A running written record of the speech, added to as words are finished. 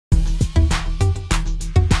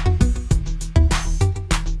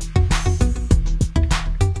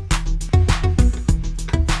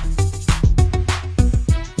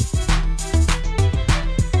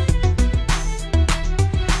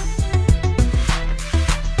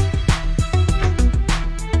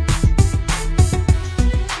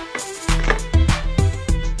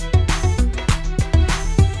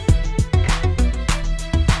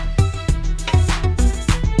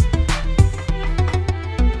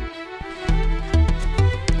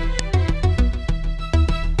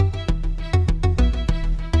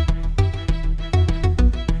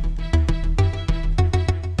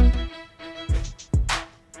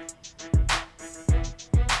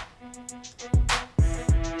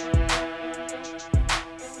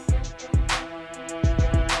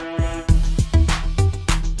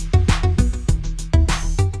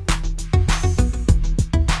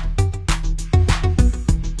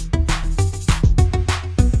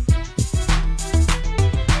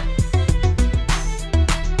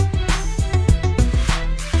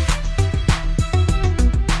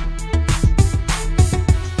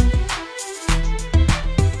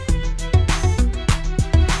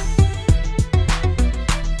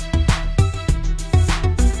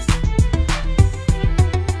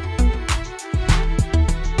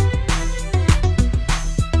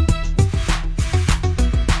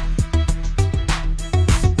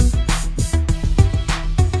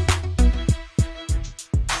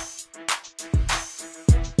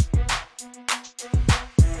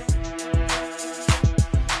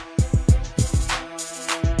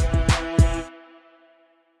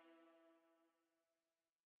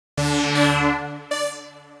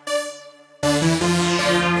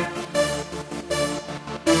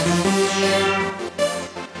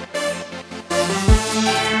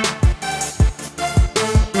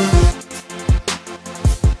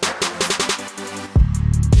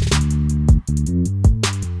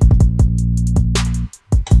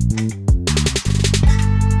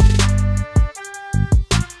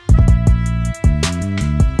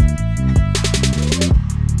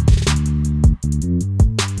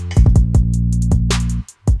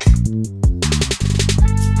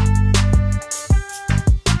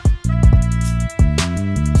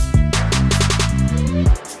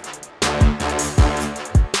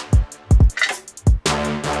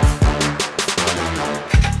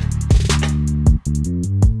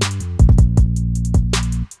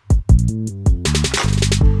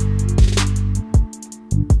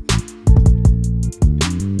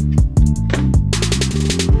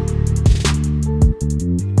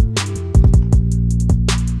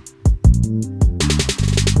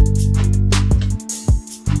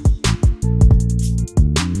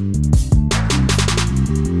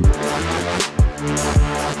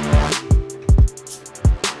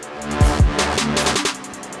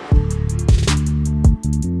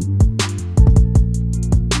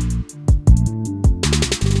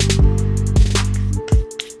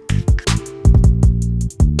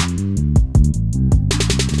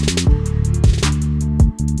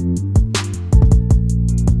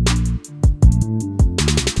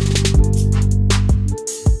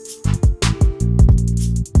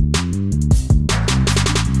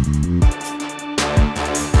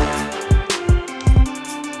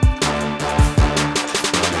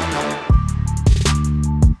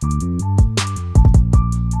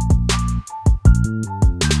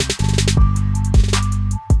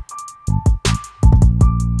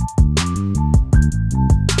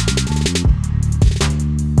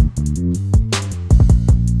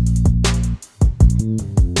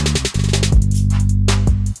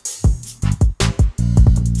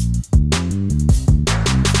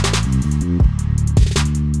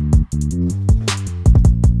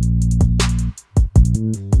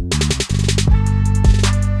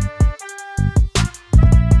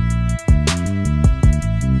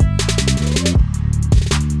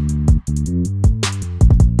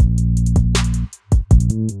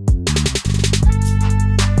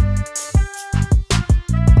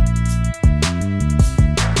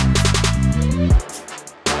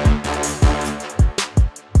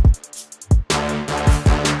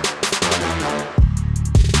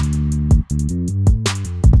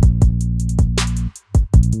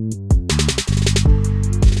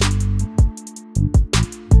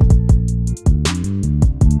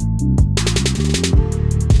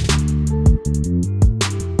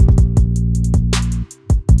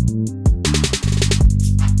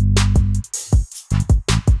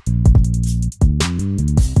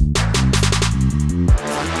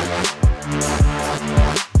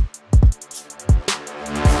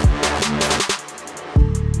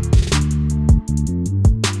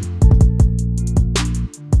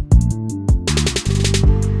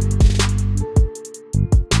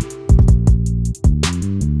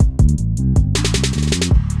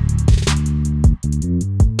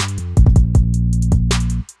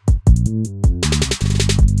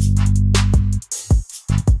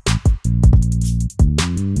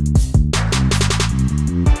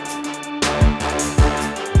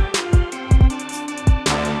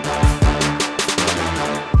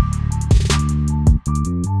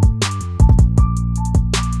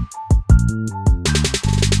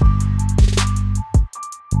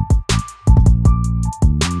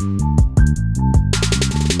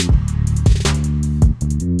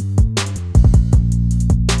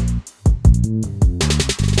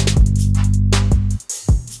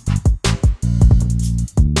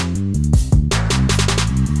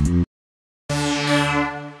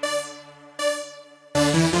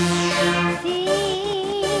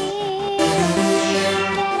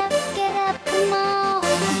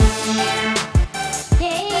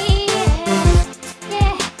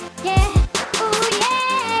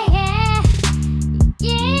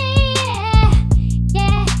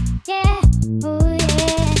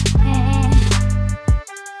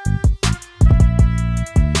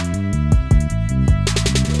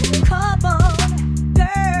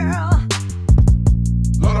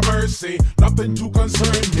nothing to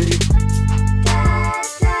concern me.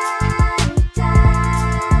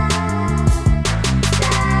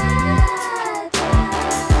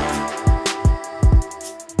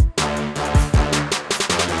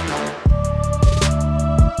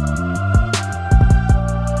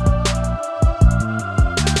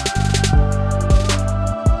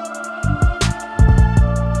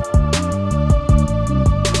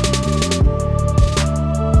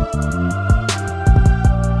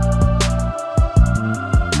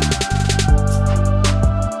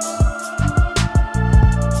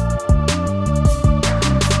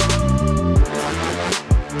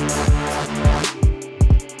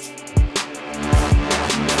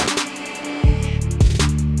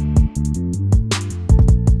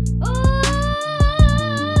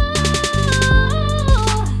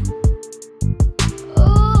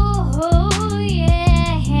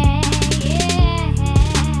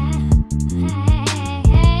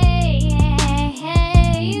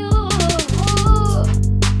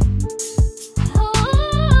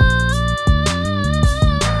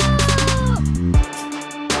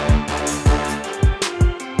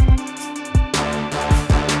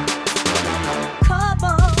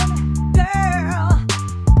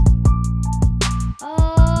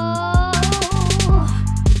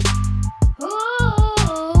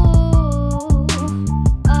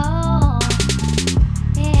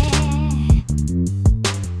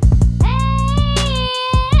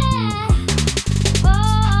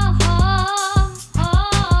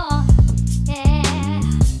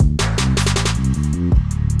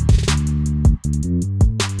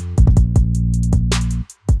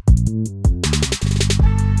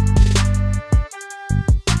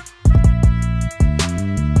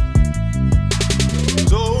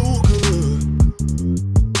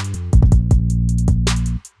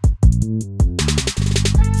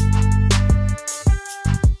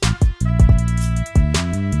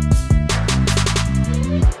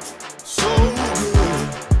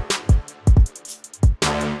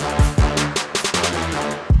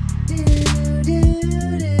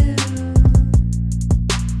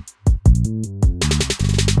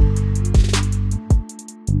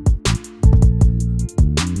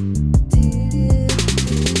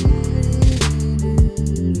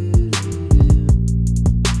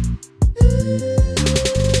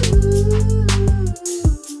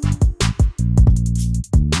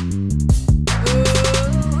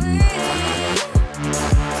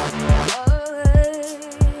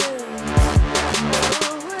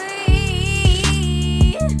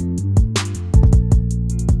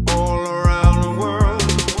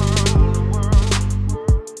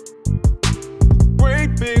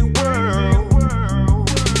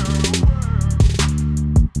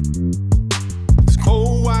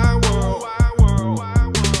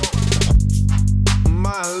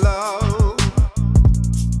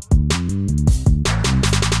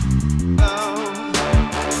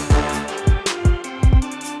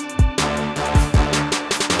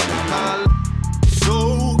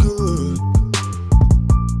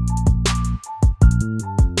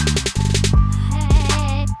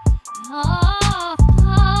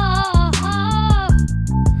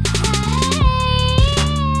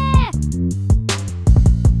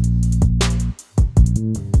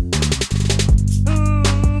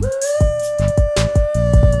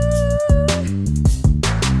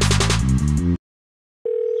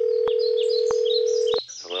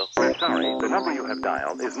 Sorry, the number you have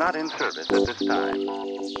dialed is not in service at this time.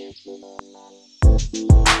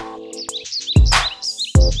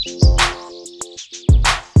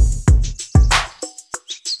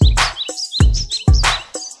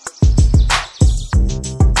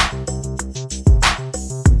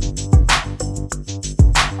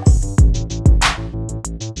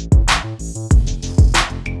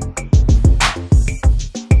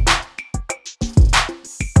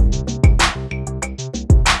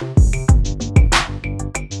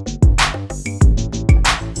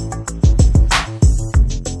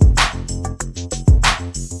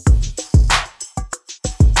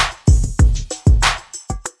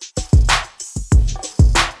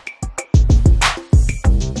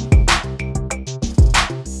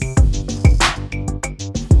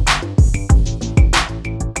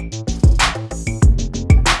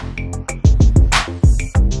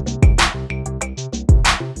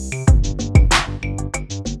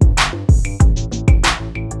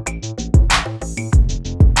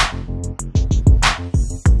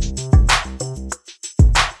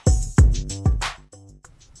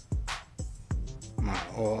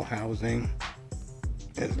 Oil housing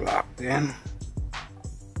is locked in.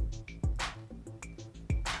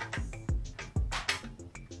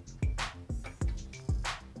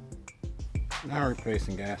 Now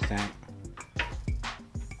replacing gas tank.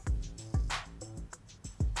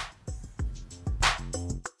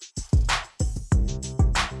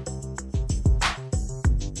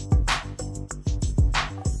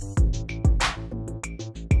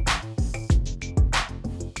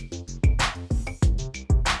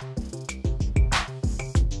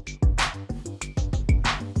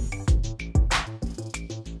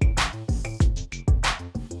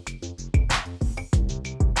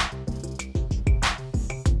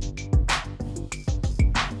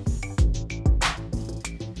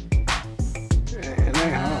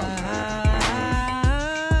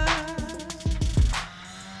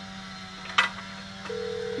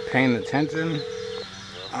 Paying attention,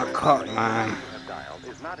 I caught mine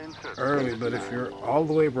early, but if you're all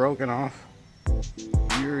the way broken off,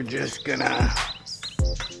 you're just gonna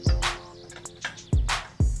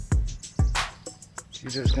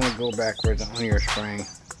go backwards on your spring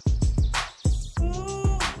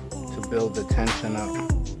to build the tension up,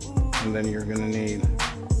 and then you're gonna need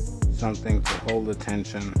something to hold the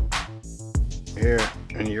tension here,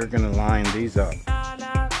 and you're gonna line these up.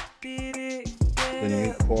 The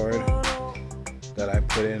new cord that I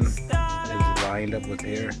put in is lined up with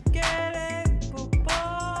here. So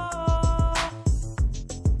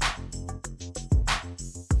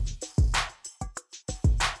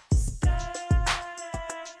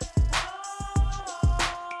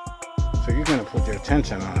you're gonna put your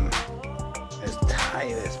tension on as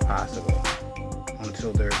tight as possible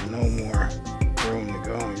until there's no more room to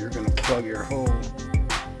go. You're gonna plug your hole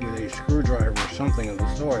with a screwdriver or something of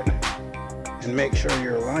the sort. And make sure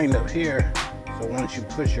you're lined up here, so once you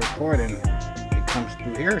push your cord in, it comes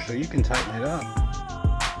through here so you can tighten it up.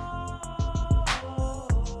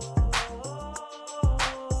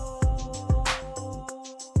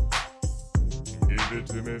 Give it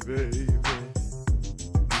to me, baby.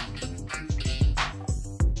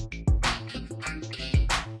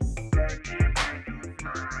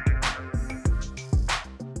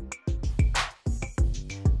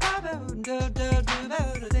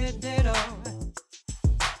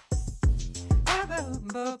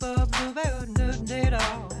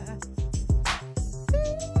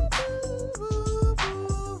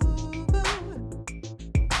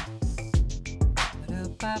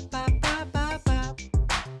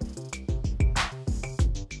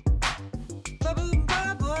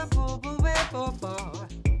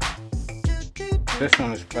 This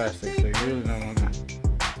one is plastic, so you really don't want to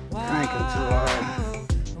crank it too hard.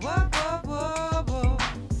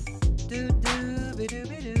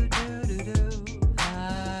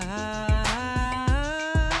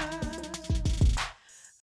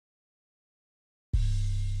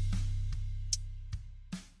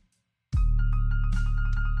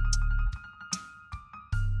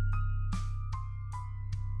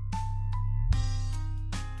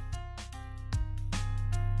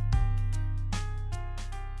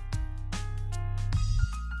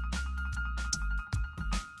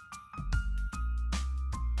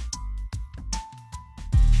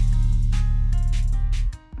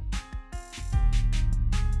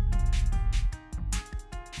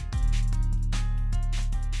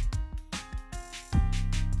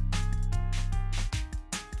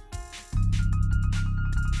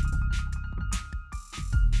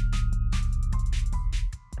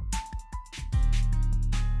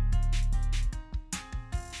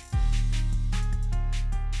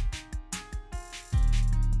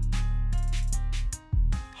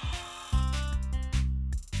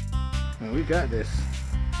 And we got this.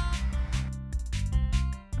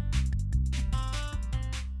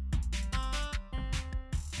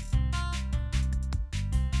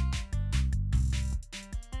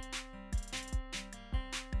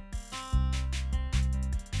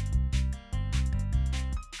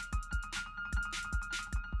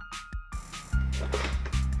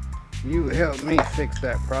 You helped me fix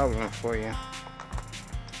that problem for you.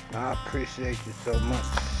 I appreciate you so much.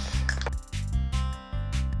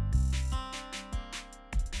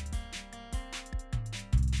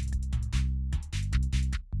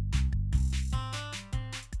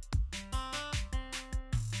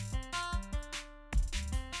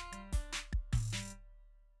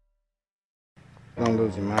 Don't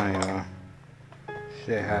lose your mind, y'all.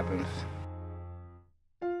 Shit happens.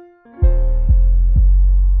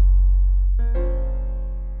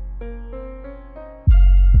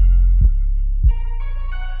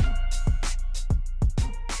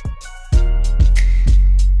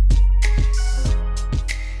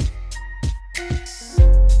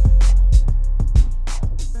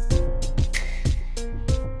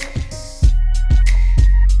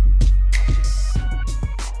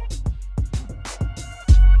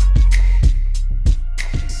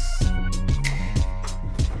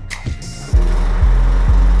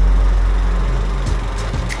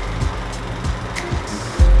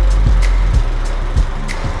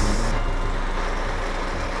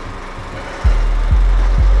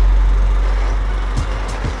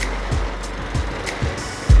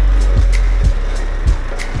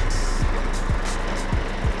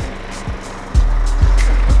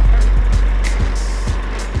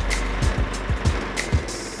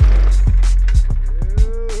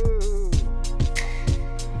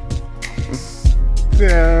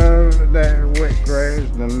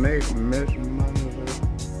 Alright,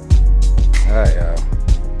 y'all.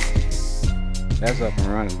 That's up and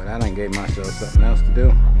running, but I done gave myself something else to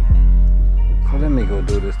do. So let me go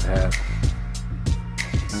do this task.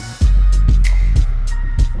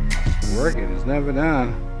 Working is never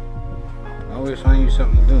done. Always find you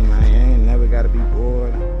something to do, man. You ain't never gotta be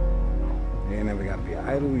bored. You ain't never gotta be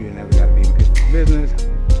idle. You never gotta be in people's business.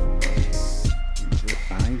 You just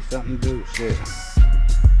find you something to do. Shit.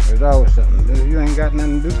 There's always something to do. You ain't got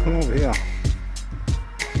nothing to do, come over here.